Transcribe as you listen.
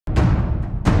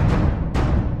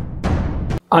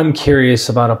I'm curious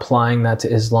about applying that to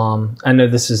Islam. I know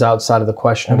this is outside of the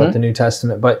question about the New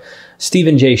Testament, but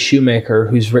Stephen J. Shoemaker,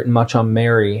 who's written much on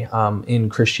Mary in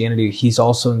Christianity, he's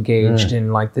also engaged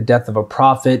in like the death of a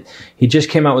prophet. He just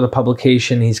came out with a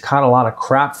publication. He's caught a lot of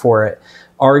crap for it,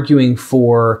 arguing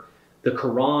for the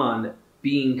Quran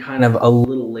being kind of a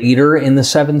little later in the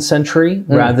 7th century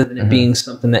rather than it being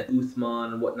something that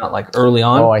Uthman and whatnot, like early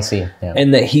on. Oh, I see. Yeah.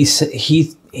 And that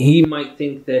he might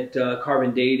think that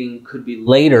carbon dating could be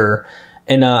later.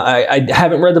 And I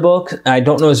haven't read the book. I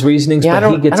don't know his reasonings, but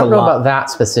he gets a lot. I don't know about that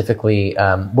specifically.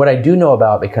 What I do know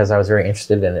about, because I was very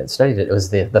interested in it and studied it, was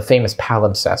the famous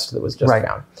palimpsest that was just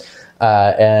found.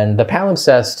 And the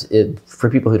palimpsest,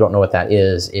 for people who don't know what that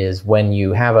is when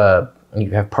you have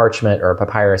parchment or a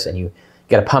papyrus and you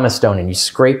get a pumice stone and you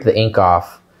scrape the ink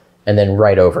off and then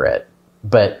write over it.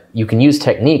 But you can use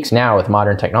techniques now with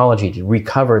modern technology to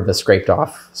recover the scraped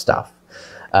off stuff.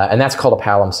 And that's called a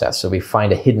palimpsest. So we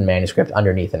find a hidden manuscript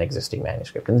underneath an existing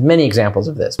manuscript. And there's many examples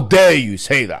of this. How dare you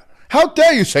say that? How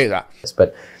dare you say that?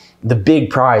 But the big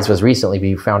prize was recently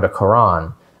we found a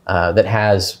Quran that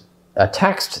has a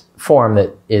text form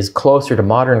that is closer to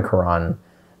modern Quran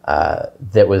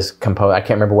that was composed. I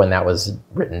can't remember when that was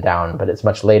written down, but it's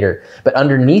much later. But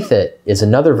underneath it is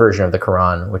another version of the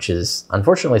Quran, which is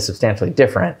unfortunately substantially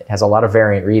different. It has a lot of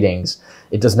variant readings.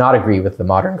 It does not agree with the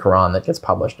modern Quran that gets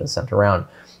published and sent around.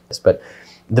 But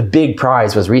the big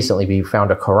prize was recently we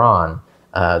found a Quran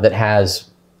that has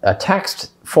a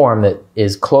text form that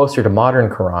is closer to modern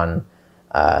Quran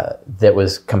that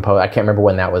was composed. I can't remember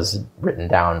when that was written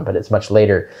down, but it's much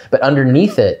later. But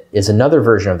underneath it is another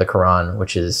version of the Quran,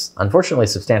 which is unfortunately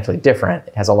substantially different.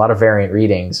 It has a lot of variant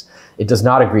readings. It does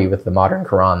not agree with the modern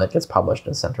Quran that gets published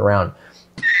and sent around.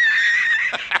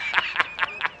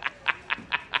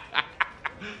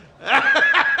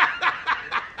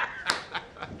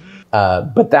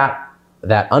 But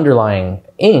that underlying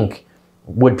ink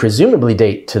would presumably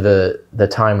date to the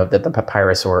time of the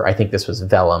papyrus, or I think this was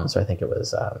vellum, so I think it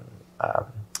was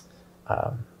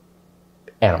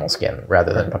animal skin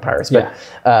rather than papyrus.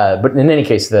 But in any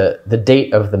case, the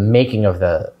date of the making of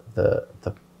the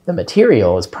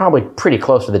material is probably pretty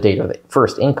close to the date of the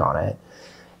first ink on it.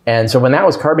 And so when that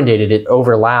was carbon dated, it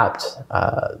overlapped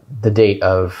the date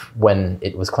of when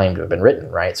it was claimed to have been written,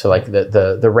 right? So like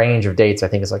the range of dates, I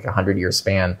think, is like a 100-year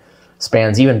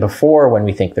spans even before when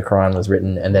we think the Quran was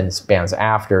written, and then spans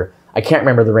after. I can't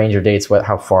remember the range of dates,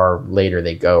 how far later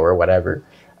they go or whatever.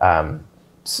 And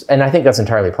I think that's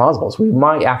entirely plausible. So we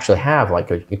might actually have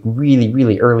like a really,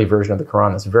 really early version of the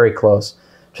Quran that's very close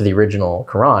to the original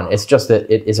Quran. It's just that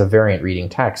it is a variant reading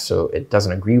text, so it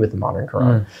doesn't agree with the modern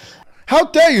Quran. How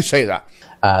dare you say that?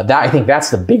 I think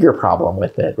that's the bigger problem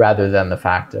with it, rather than the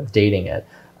fact of dating it.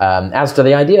 As to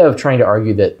the idea of trying to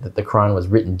argue that the Quran was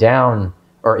written down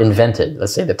or invented,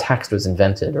 let's say the text was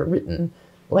invented or written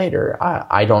later,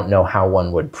 I don't know how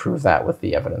one would prove that with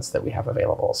the evidence that we have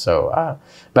available. So,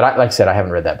 but like I said, I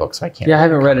haven't read that book, so I can't. Yeah, I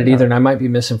haven't read it either, and I might be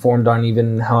misinformed on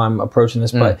even how I'm approaching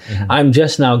this, but I'm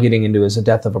just now getting into is the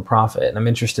death of a prophet, and I'm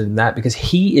interested in that because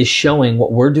he is showing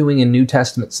what we're doing in New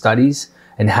Testament studies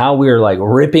and how we're like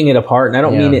ripping it apart. And I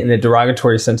don't mean it in a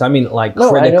derogatory sense. I mean like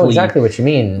critically. I know exactly what you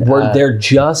mean. Where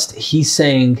he's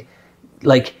saying,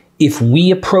 like, if we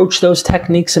approach those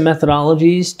techniques and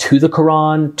methodologies to the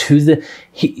Quran,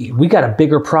 we got a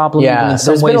bigger problem. Yeah,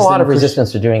 there's been a lot of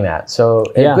resistance to doing that. So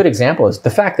a good example is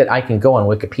the fact that I can go on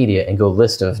Wikipedia and go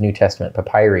list of New Testament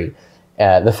papyri.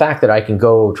 The fact that I can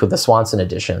go to the Swanson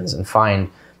editions and find,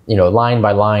 line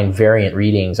by line variant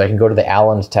readings. I can go to the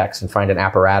Allen text and find an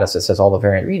apparatus that says all the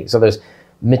variant readings. So there's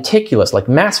meticulous, like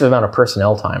massive amount of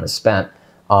personnel time is spent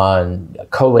on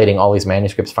collating all these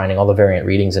manuscripts, finding all the variant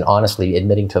readings, and honestly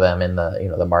admitting to them in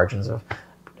the margins of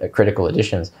critical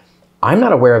editions. I'm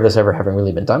not aware of this ever having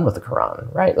really been done with the Quran,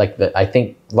 right? I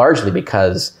think largely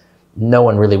because no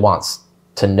one really wants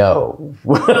to know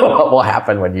what will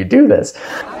happen when you do this.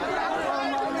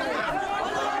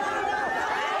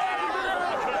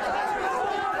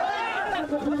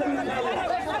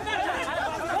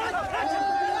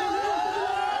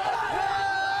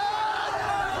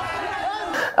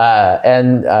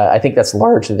 And I think that's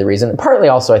largely the reason. And partly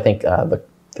also, I think the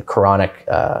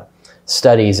Quranic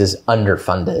studies is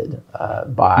underfunded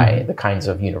by the kinds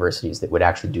of universities that would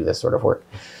actually do this sort of work.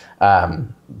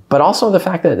 But also the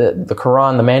fact that the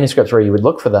Quran, the manuscripts where you would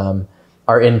look for them,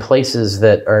 are in places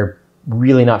that are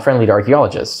really not friendly to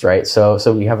archaeologists, right? So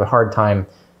we have a hard time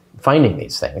finding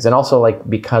these things. And also, like,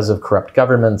 because of corrupt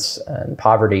governments and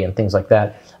poverty and things like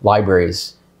that,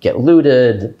 libraries get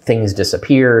looted, things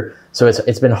disappear. So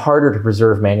it's been harder to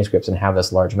preserve manuscripts and have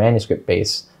this large manuscript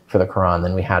base for the Quran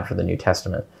than we had for the New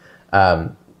Testament.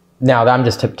 Now, I'm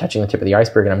just touching the tip of the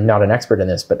iceberg, and I'm not an expert in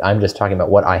this, but I'm just talking about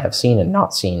what I have seen and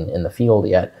not seen in the field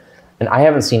yet. And I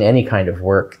haven't seen any kind of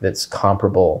work that's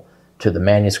comparable to the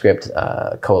manuscript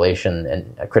collation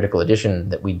and critical edition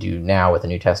that we do now with the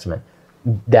New Testament,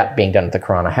 that being done with the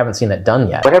Quran. I haven't seen that done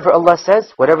yet. Whatever Allah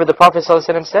says, whatever the Prophet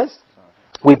ﷺ says,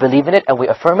 we believe in it and we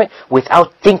affirm it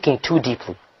without thinking too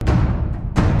deeply.